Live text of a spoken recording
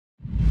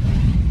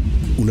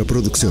Una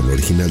producción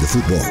original de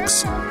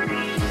Footbox.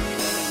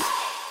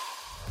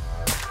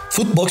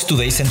 Footbox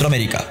Today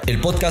Centroamérica,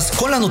 el podcast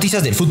con las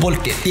noticias del fútbol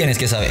que tienes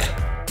que saber.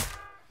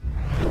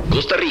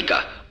 Costa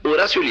Rica,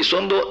 Horacio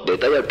Elizondo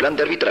detalla el plan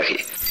de arbitraje.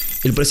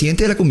 El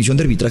presidente de la Comisión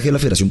de Arbitraje de la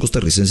Federación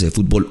Costarricense de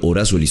Fútbol,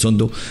 Horacio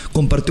Elizondo,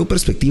 compartió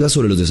perspectivas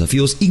sobre los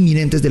desafíos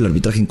inminentes del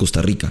arbitraje en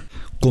Costa Rica.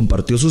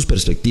 Compartió sus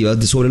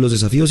perspectivas sobre los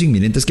desafíos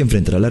inminentes que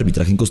enfrentará el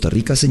arbitraje en Costa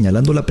Rica,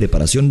 señalando la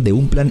preparación de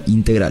un plan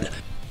integral.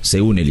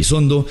 Según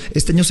Elizondo,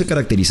 este año se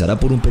caracterizará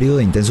por un periodo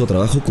de intenso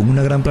trabajo con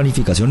una gran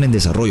planificación en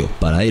desarrollo.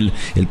 Para él,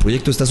 el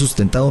proyecto está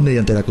sustentado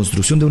mediante la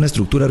construcción de una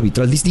estructura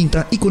arbitral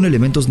distinta y con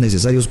elementos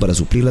necesarios para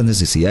suplir las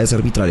necesidades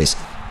arbitrales.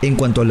 En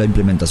cuanto a la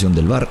implementación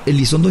del VAR,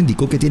 Elizondo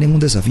indicó que tienen un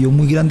desafío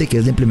muy grande, que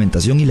es la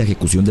implementación y la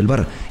ejecución del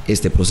VAR.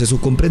 Este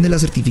proceso comprende la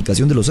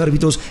certificación de los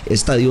árbitros,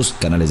 estadios,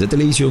 canales de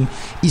televisión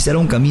y será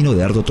un camino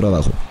de arduo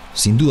trabajo.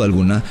 Sin duda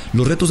alguna,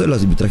 los retos del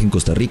arbitraje en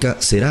Costa Rica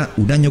será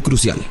un año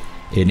crucial.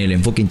 En el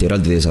enfoque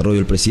integral de desarrollo,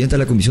 el presidente de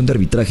la Comisión de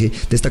Arbitraje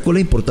destacó la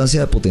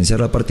importancia de potenciar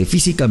la parte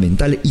física,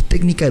 mental y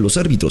técnica de los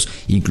árbitros,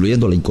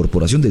 incluyendo la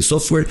incorporación de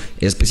software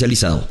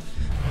especializado.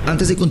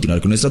 Antes de continuar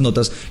con nuestras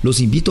notas,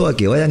 los invito a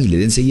que vayan y le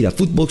den seguir a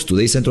Footbox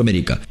Today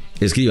Centroamérica.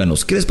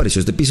 Escríbanos qué les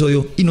pareció este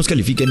episodio y nos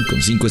califiquen con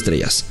 5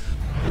 estrellas.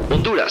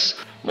 Honduras,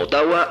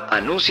 Motagua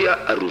anuncia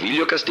a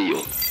Rubilio Castillo.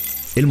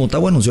 El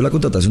Motagua anunció la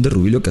contratación de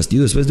Rubilio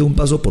Castillo después de un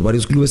paso por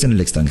varios clubes en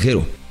el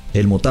extranjero.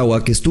 El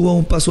Motagua, que estuvo a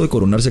un paso de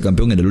coronarse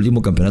campeón en el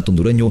último campeonato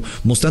hondureño,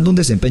 mostrando un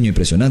desempeño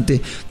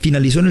impresionante,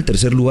 finalizó en el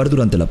tercer lugar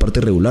durante la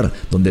parte regular,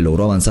 donde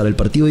logró avanzar el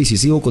partido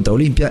decisivo contra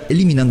Olimpia,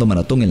 eliminando a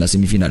Maratón en la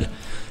semifinal.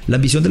 La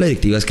ambición de la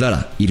directiva es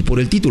clara, ir por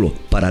el título.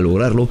 Para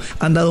lograrlo,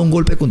 han dado un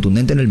golpe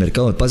contundente en el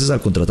mercado de pases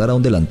al contratar a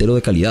un delantero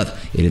de calidad.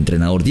 El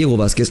entrenador Diego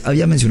Vázquez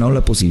había mencionado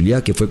la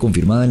posibilidad, que fue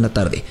confirmada en la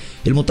tarde.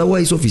 El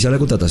Motagua hizo oficial la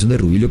contratación de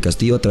Rubilio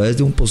Castillo a través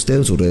de un posteo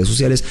en sus redes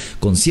sociales.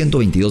 Con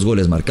 122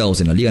 goles marcados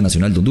en la Liga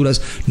Nacional de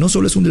Honduras, no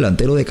solo es un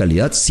delantero de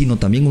calidad, sino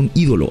también un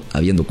ídolo,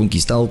 habiendo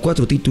conquistado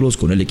 4 títulos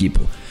con el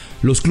equipo.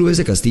 Los clubes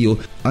de Castillo,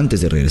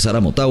 antes de regresar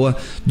a Motagua,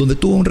 donde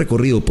tuvo un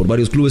recorrido por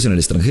varios clubes en el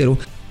extranjero,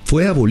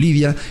 fue a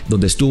Bolivia,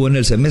 donde estuvo en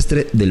el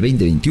semestre del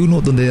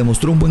 2021, donde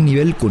demostró un buen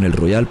nivel con el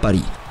Royal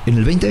París. En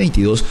el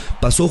 2022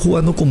 pasó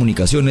jugando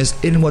Comunicaciones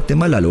en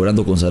Guatemala,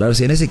 logrando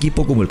consagrarse en ese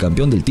equipo como el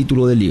campeón del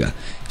título de liga.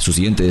 Su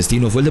siguiente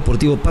destino fue el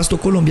Deportivo Pasto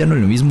colombiano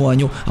en el mismo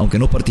año, aunque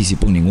no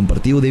participó en ningún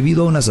partido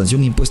debido a una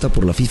sanción impuesta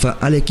por la FIFA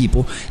al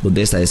equipo,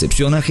 donde esta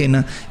decepción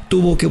ajena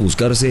tuvo que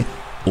buscarse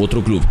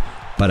otro club.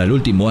 Para el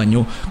último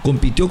año,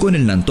 compitió con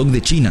el Nantong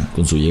de China.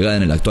 Con su llegada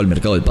en el actual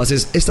mercado de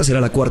pases, esta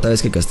será la 4ª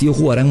vez que Castillo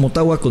jugará en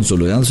Motagua,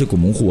 consolidándose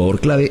como un jugador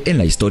clave en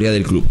la historia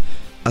del club.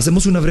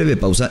 Hacemos una breve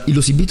pausa y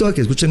los invito a que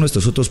escuchen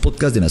nuestros otros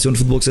podcasts de Nación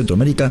Fútbol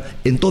Centroamérica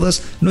en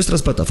todas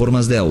nuestras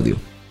plataformas de audio.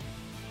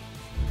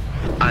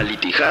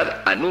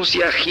 Al-Ittihad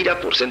anuncia gira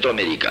por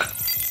Centroamérica.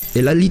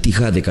 El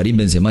Al-Ittihad de Karim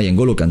Benzema y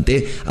N'Golo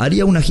Kanté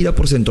haría una gira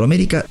por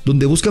Centroamérica,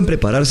 donde buscan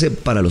prepararse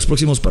para los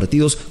próximos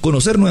partidos,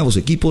 conocer nuevos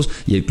equipos,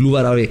 y el club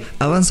árabe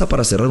avanza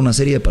para cerrar una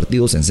serie de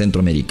partidos en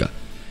Centroamérica.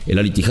 El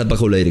Al-Ittihad,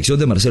 bajo la dirección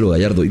de Marcelo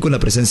Gallardo y con la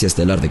presencia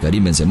estelar de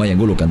Karim Benzema y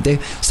N'Golo Kanté,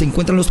 se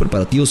encuentran los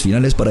preparativos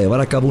finales para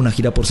llevar a cabo una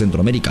gira por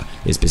Centroamérica,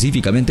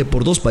 específicamente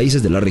por 2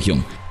 países de la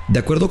región. De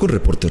acuerdo con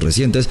reportes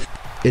recientes,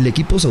 el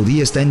equipo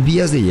saudí está en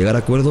vías de llegar a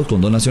acuerdos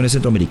con 2 naciones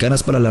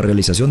centroamericanas para la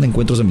realización de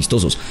encuentros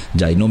amistosos.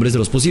 Ya hay nombres de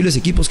los posibles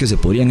equipos que se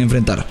podrían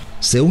enfrentar.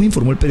 Según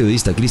informó el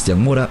periodista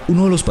Cristian Mora,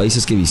 uno de los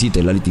países que visite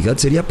el Al-Ittihad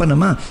sería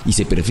Panamá y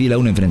se perfila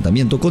un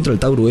enfrentamiento contra el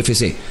Tauro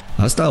FC.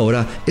 Hasta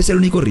ahora es el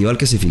único rival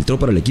que se filtró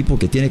para el equipo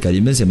que tiene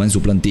Karim Benzema en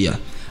su plantilla.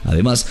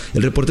 Además,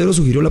 el reportero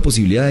sugirió la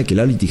posibilidad de que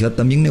el Al-Ittihad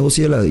también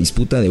negocie la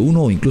disputa de 1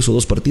 o incluso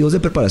 2 partidos de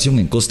preparación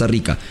en Costa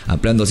Rica,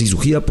 ampliando así su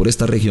gira por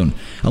esta región.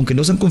 Aunque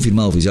no se han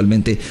confirmado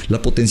oficialmente,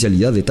 la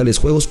potencialidad de tales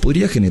juegos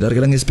podría generar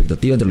gran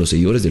expectativa entre los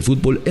seguidores del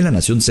fútbol en la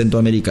nación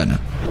centroamericana.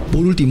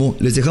 Por último,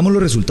 les dejamos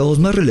los resultados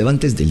más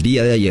relevantes del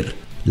día de ayer.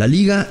 La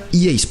Liga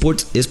EA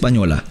Sports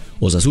Española: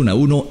 Osasuna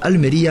 1,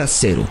 Almería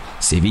 0,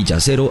 Sevilla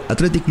 0,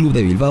 Athletic Club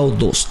de Bilbao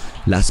 2,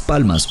 Las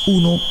Palmas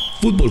 1,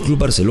 Fútbol Club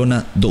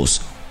Barcelona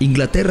 2,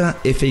 Inglaterra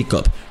FA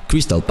Cup,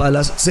 Crystal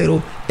Palace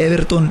 0,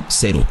 Everton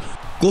 0,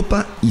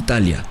 Copa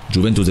Italia,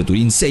 Juventus de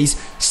Turín 6,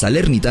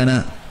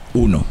 Salernitana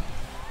 1.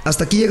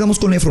 Hasta aquí llegamos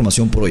con la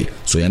información por hoy.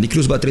 Soy Andy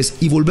Cruz Batres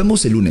y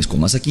volvemos el lunes con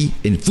más aquí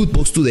en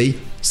Footbox Today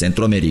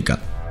Centroamérica.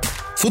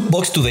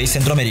 Footbox Today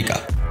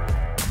Centroamérica.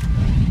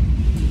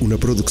 Una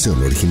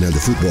producción original de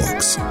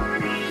Footbox.